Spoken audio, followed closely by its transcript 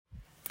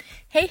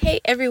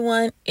Hey,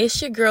 everyone. It's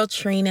your girl,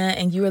 Trina,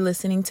 and you are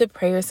listening to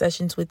Prayer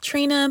Sessions with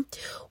Trina.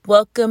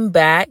 Welcome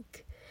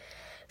back.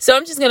 So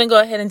I'm just going to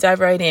go ahead and dive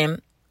right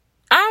in.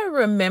 I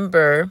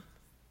remember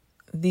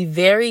the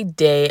very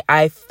day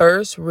I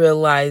first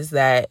realized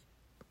that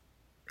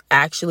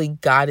actually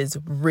God is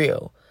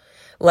real.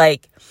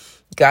 Like,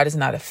 God is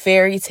not a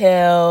fairy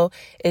tale.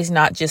 It's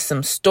not just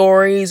some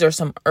stories or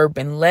some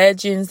urban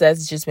legends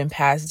that's just been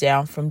passed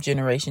down from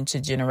generation to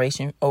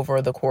generation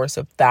over the course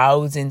of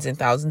thousands and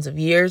thousands of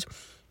years.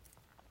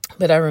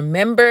 But I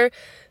remember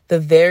the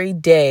very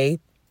day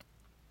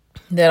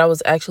that I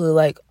was actually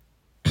like,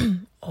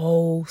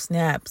 oh,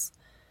 snaps,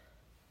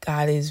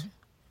 God is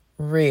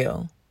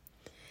real.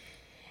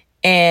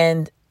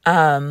 And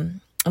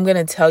I'm going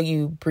to tell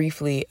you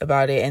briefly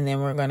about it, and then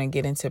we're going to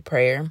get into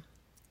prayer.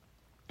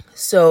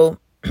 So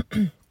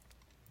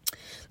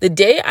the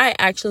day I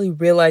actually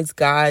realized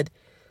God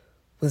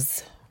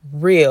was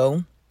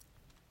real,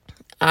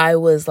 I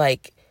was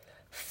like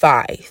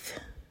 5.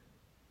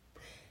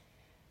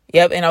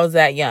 Yep, and I was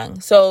that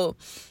young. So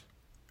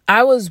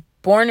I was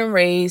born and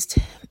raised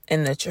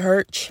in the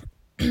church.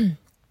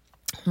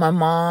 My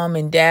mom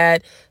and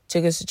dad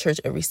took us to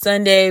church every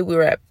Sunday. We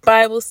were at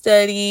Bible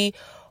study,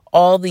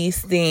 all these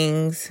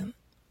things.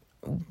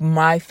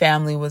 My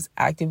family was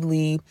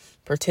actively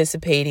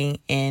participating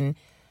in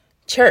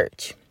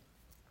church.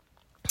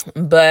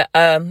 But,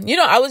 I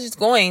was just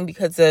going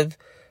because of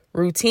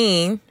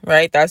routine,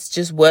 right? That's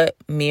just what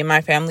me and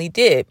my family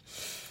did.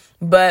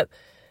 But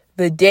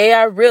the day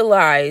I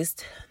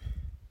realized,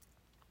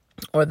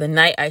 or the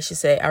night I should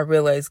say, I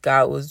realized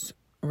God was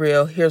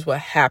real, here's what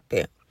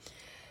happened.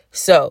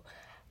 So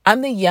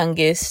I'm the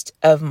youngest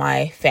of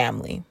my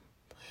family.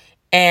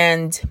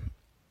 And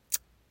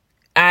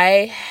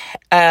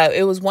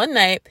it was one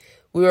night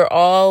we were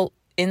all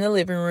in the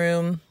living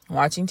room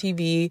watching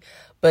TV.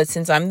 But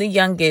since I'm the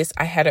youngest,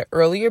 I had an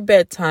earlier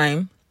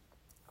bedtime.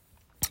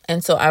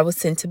 And so I was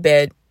sent to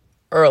bed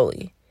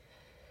early.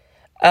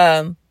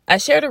 I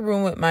shared a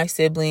room with my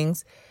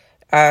siblings.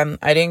 I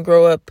didn't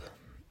grow up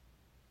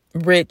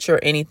rich or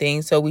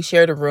anything, so we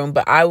shared a room,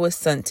 but I was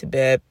sent to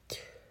bed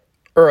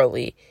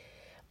early.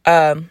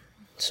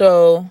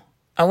 So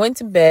I went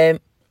to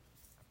bed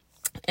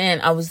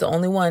and I was the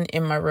only one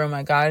in my room.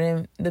 I got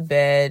in the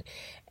bed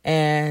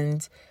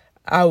and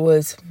I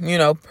was,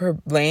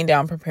 laying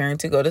down preparing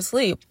to go to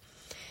sleep.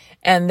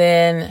 And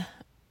then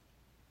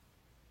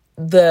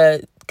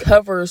the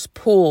covers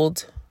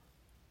pulled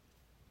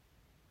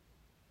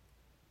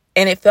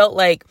and it felt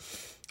like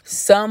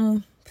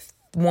someone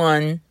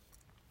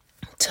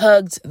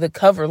tugged the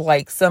cover,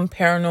 like some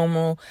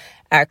paranormal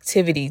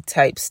activity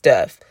type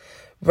stuff,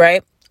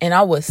 right? And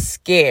I was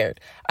scared.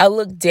 I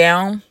looked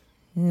down,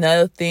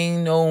 no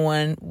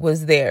one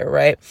was there,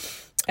 right?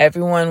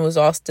 Everyone was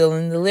all still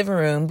in the living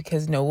room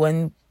because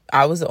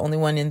I was the only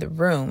one in the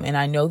room. And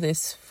I know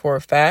this for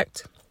a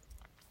fact.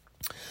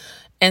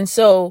 And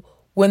so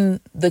when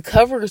the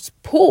covers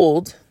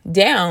pulled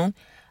down,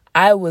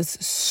 I was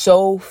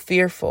so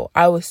fearful.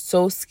 I was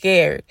so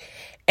scared.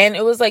 And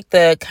it was like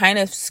the kind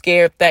of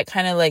scare that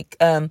kind of like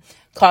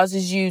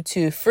causes you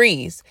to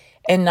freeze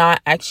and not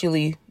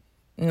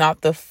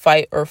the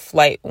fight or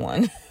flight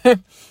one.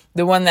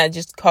 The one that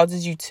just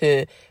causes you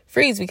to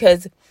freeze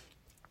because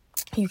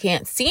you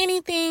can't see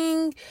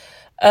anything.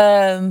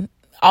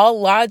 All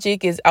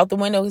logic is out the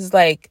window. It's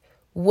like,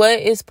 what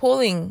is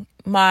pulling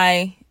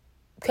my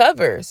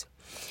covers?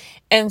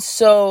 And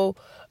so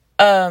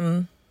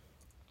I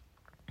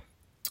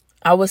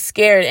was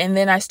scared. And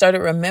then I started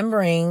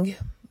remembering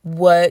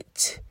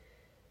what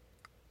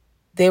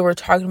they were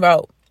talking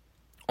about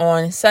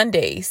on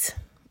Sundays.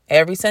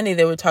 Every Sunday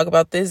they would talk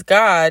about this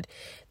God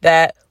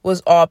that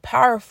was all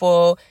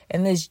powerful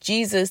and this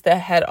Jesus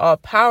that had all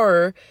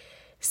power.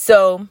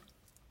 So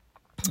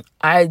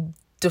I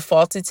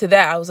defaulted to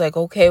that. I was like,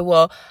 okay,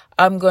 well,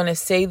 I'm going to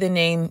say the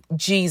name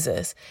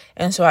Jesus.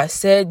 And so I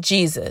said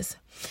Jesus.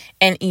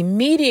 And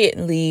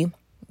immediately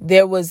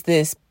there was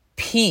this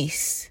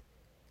peace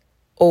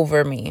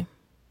over me.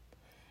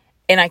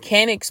 And I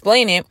can't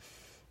explain it.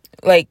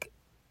 Like,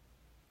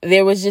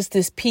 there was just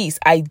this peace.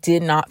 I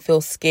did not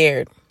feel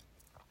scared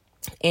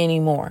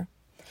anymore.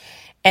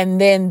 And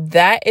then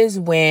that is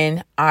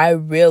when I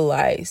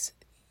realized,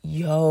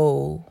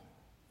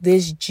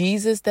 this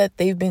Jesus that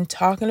they've been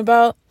talking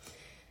about,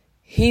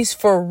 he's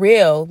for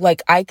real.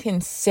 Like, I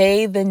can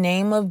say the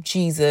name of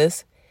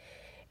Jesus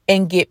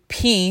and get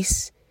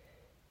peace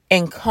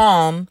and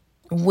calm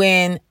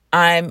when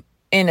I'm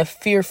in a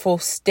fearful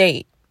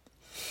state.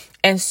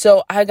 And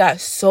so I got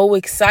so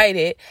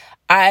excited.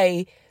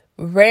 I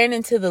ran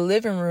into the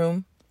living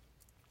room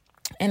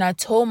and I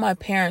told my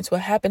parents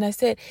what happened. I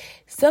said,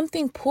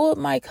 something pulled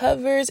my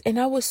covers and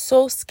I was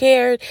so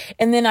scared.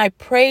 And then I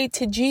prayed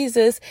to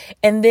Jesus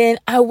and then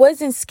I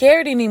wasn't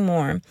scared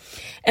anymore.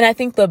 And I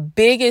think the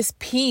biggest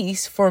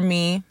piece for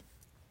me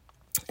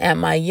at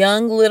my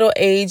young little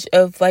age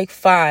of like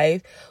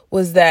 5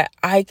 was that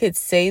I could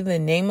say the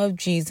name of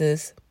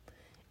Jesus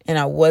and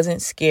I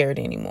wasn't scared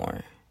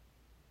anymore.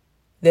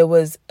 There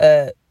was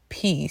a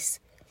peace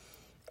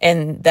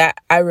And that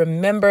I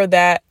remember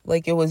that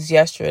like it was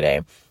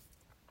yesterday.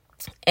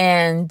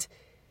 And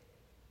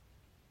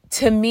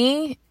to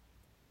me,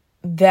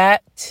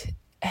 that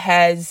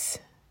has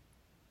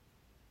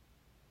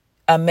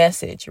a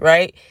message,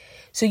 right?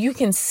 So you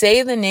can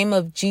say the name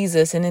of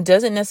Jesus and it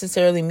doesn't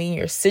necessarily mean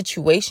your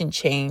situation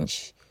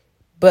changed,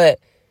 but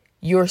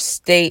your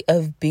state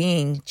of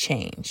being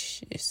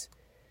changes.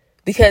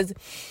 Because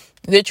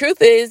the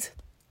truth is,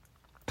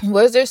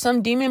 was there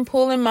some demon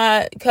pulling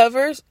my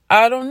covers?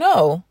 I don't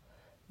know.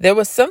 There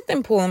was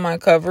something pulling my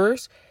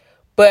covers,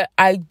 but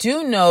I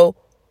do know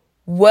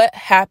what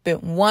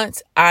happened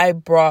once I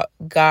brought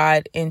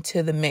God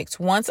into the mix.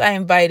 Once I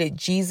invited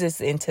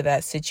Jesus into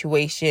that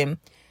situation,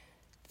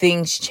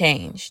 things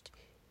changed.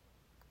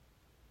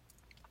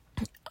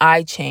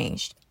 I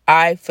changed.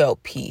 I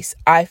felt peace.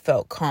 I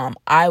felt calm.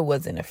 I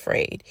wasn't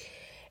afraid.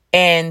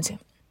 And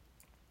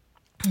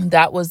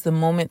that was the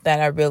moment that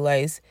I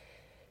realized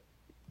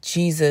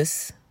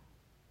Jesus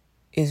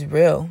is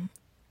real.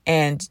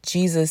 And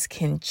Jesus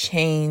can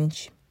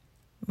change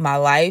my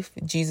life.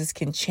 Jesus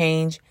can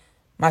change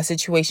my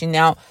situation.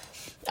 Now,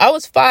 I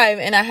was 5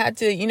 and I had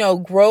to,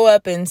 grow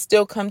up and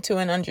still come to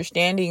an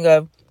understanding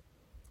of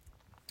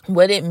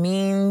what it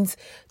means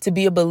to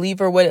be a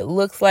believer, what it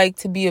looks like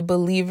to be a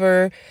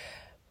believer.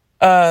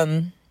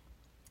 And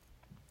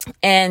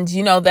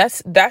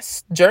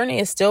that's journey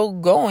is still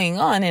going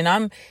on, and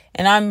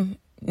I'm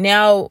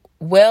now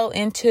well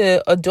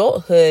into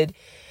adulthood,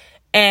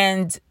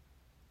 and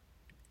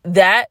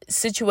that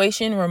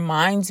situation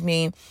reminds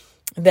me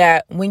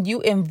that when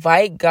you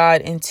invite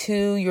God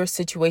into your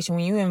situation,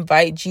 when you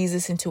invite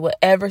Jesus into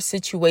whatever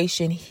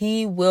situation,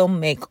 he will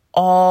make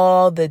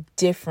all the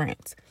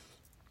difference.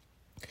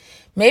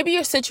 Maybe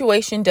your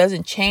situation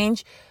doesn't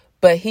change,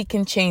 but he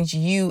can change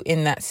you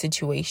in that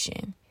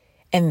situation.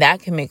 And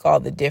that can make all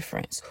the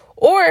difference.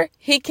 Or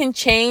he can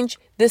change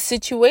the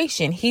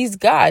situation. He's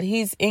God.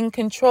 He's in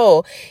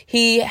control.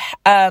 He,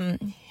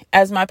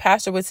 as my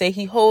pastor would say,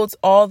 he holds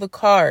all the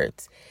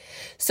cards.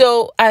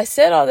 So I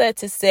said all that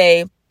to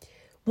say,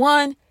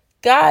 1,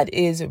 God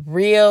is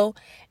real.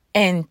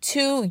 And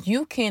 2,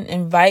 you can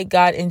invite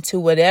God into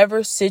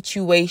whatever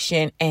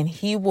situation and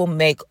he will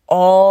make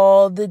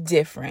all the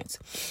difference.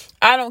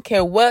 I don't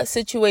care what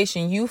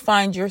situation you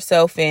find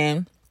yourself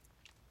in.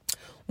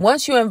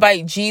 Once you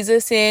invite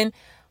Jesus in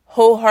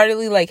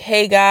wholeheartedly, like,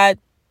 hey, God,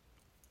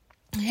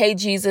 hey,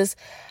 Jesus,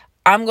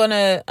 I'm going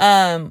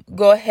to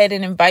go ahead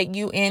and invite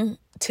you in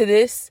to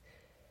this,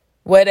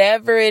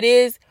 whatever it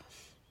is,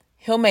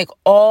 he'll make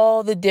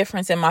all the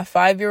difference. And my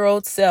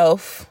 5-year-old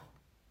self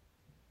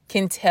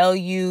can tell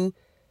you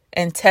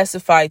and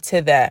testify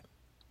to that.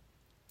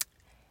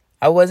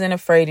 I wasn't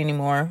afraid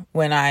anymore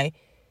when I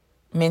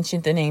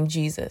mentioned the name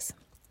Jesus.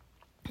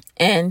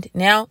 And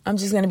now I'm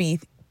just going to be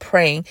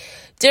praying.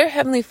 Dear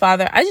Heavenly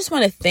Father, I just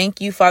want to thank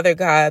you, Father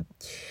God,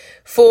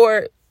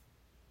 for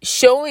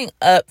showing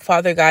up,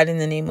 Father God, in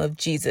the name of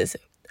Jesus.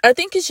 I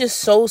think it's just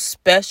so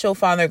special,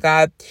 Father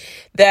God,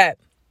 that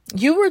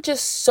you were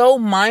just so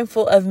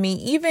mindful of me,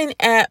 even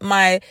at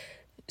my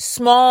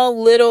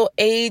small little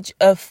age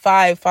of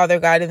 5, Father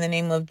God, in the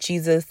name of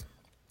Jesus.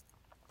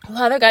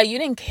 Father God, you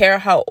didn't care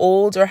how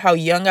old or how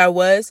young I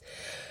was.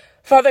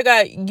 Father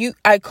God,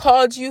 I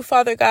called you,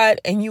 Father God,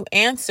 and you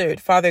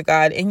answered, Father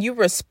God, and you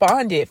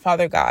responded,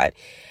 Father God.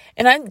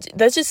 And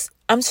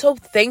I'm so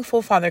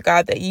thankful, Father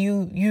God, that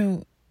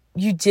you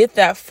did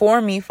that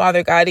for me,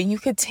 Father God, and you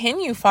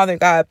continue, Father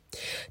God,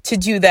 to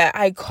do that.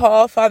 I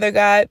call, Father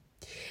God,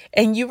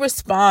 and you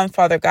respond,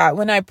 Father God.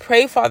 When I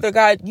pray, Father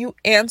God, you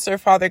answer,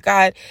 Father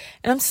God.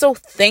 And I'm so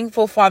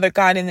thankful, Father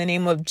God, in the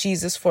name of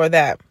Jesus for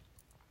that.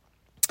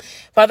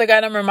 Father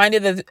God, I'm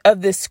reminded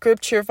of this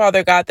scripture,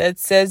 Father God, that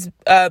says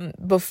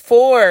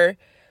before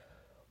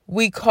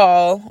we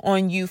call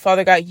on you,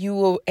 Father God, you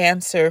will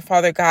answer,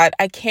 Father God.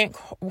 I can't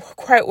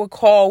quite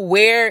recall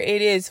where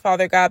it is,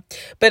 Father God,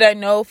 but I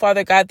know,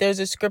 Father God, there's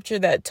a scripture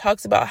that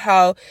talks about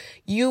how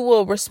you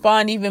will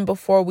respond even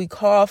before we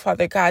call,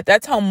 Father God.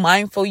 That's how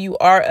mindful you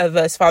are of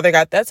us, Father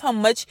God. That's how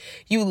much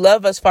you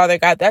love us, Father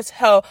God. That's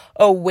how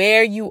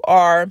aware you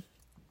are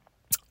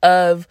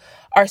of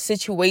our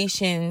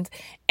situations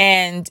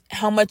and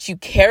how much you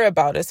care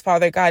about us,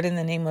 Father God, in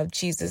the name of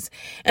Jesus.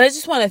 And I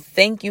just want to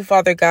thank you,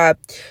 Father God,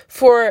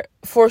 for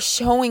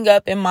showing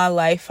up in my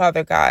life,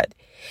 Father God.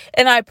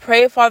 And I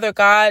pray, Father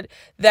God,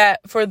 that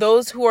for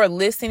those who are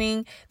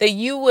listening, that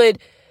you would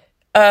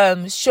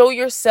show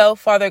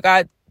yourself, Father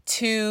God,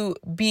 to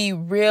be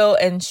real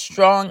and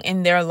strong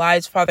in their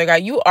lives, Father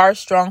God. You are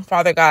strong,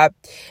 Father God.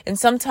 And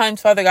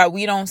sometimes, Father God,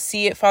 we don't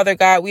see it, Father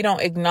God. We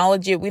don't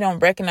acknowledge it. We don't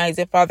recognize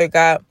it, Father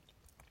God.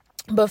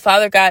 But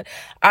Father God,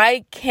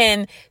 I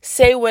can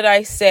say what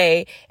I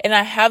say, and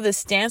I have the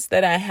stance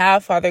that I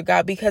have, Father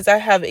God, because I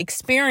have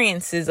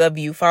experiences of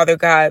you, Father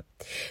God.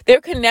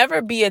 There can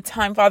never be a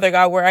time, Father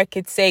God, where I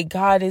could say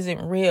God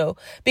isn't real,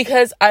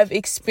 because I've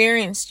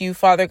experienced you,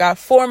 Father God,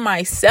 for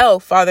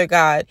myself, Father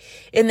God,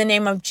 in the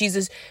name of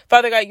Jesus.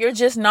 Father God, you're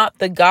just not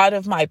the God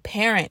of my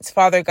parents,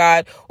 Father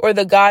God, or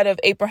the God of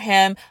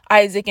Abraham,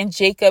 Isaac, and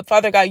Jacob.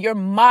 Father God, you're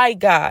my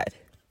God.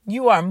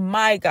 You are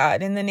my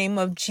God in the name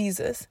of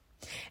Jesus.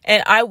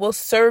 And I will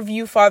serve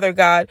you, Father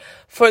God,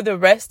 for the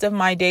rest of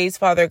my days,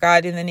 Father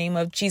God, in the name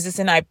of Jesus.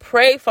 And I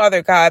pray,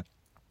 Father God,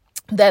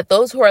 that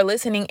those who are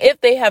listening, if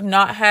they have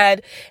not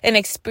had an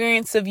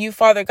experience of you,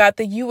 Father God,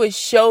 that you would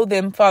show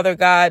them, Father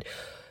God,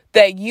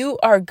 that you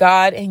are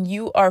God and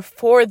you are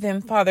for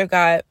them, Father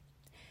God.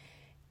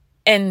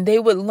 And they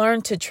would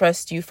learn to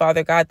trust you,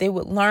 Father God. They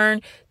would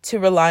learn to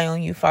rely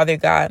on you, Father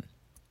God,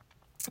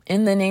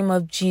 in the name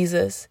of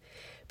Jesus.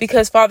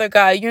 Because, Father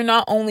God, you're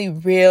not only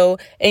real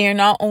and you're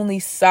not only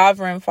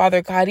sovereign,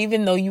 Father God,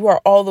 even though you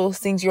are all those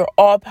things, you're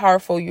all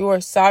powerful, you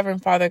are sovereign,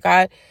 Father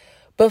God.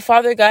 But,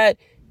 Father God,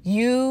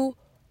 you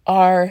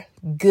are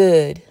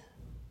good.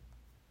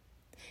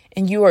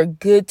 And you are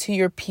good to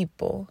your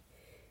people,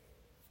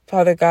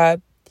 Father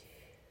God.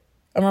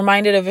 I'm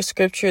reminded of a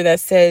scripture that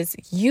says,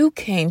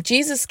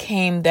 Jesus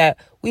came that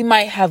we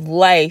might have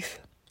life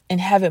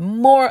and have it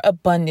more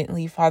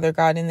abundantly, Father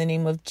God, in the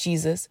name of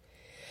Jesus.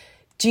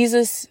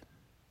 Jesus,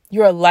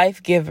 you're a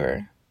life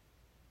giver.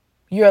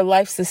 You're a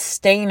life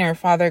sustainer,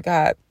 Father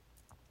God.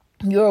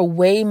 You're a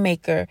way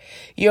maker.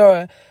 You're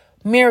a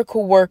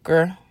miracle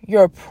worker.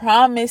 You're a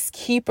promise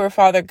keeper,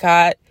 Father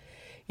God.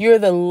 You're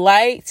the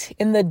light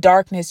in the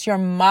darkness. You're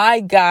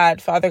my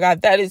God, Father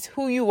God. That is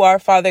who you are,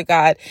 Father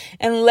God.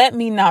 And let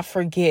me not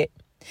forget.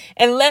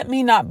 And let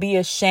me not be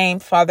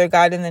ashamed, Father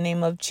God, in the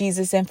name of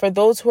Jesus. And for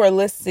those who are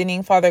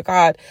listening, Father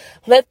God,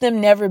 let them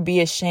never be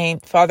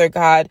ashamed, Father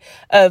God,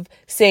 of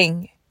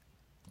saying,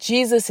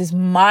 Jesus is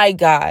my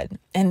God,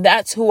 and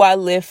that's who I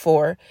live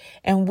for,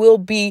 and will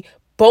be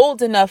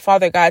bold enough,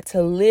 Father God,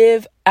 to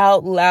live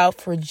out loud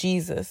for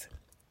Jesus.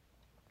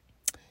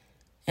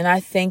 And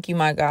I thank you,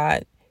 my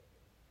God.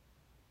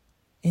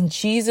 In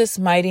Jesus'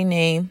 mighty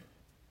name,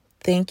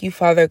 thank you,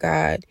 Father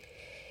God.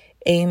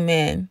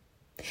 Amen.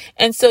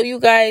 And so, you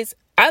guys,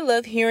 I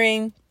love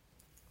hearing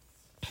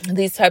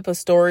these type of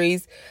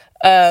stories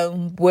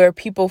where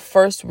people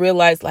first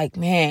realize, like,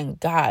 man,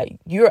 God,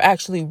 you're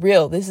actually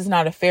real. This is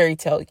not a fairy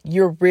tale.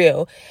 You're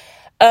real.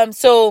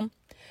 So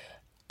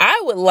I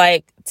would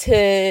like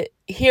to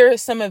hear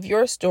some of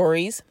your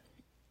stories,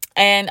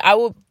 and I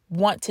would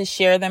want to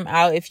share them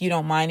out if you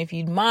don't mind. If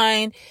you'd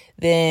mind,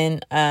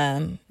 then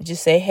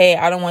just say, hey,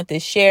 I don't want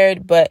this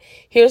shared, but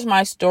here's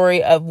my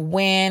story of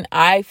when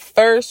I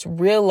first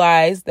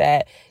realized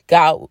that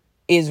God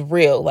is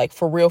real, like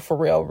for real,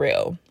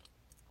 real.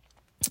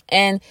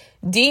 And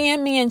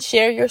DM me and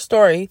share your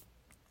story.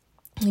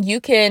 You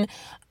can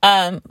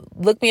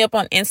look me up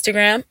on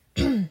Instagram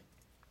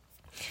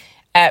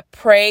at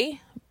pray,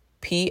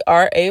 PRAY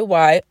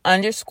 _with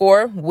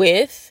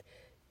WITH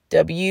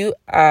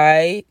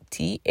 _Trina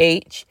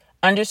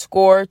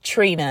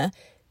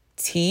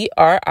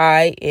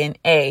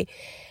TRINA.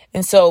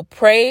 And so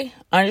pray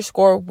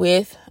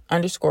 _with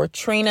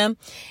 _Trina,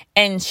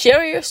 and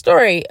share your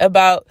story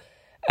about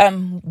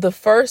the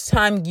first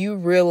time you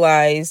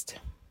realized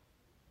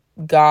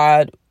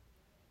God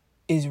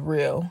is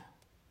real.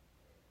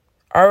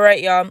 All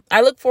right, y'all.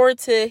 I look forward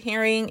to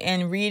hearing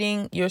and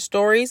reading your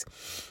stories.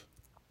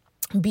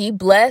 Be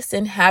blessed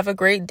and have a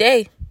great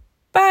day.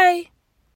 Bye.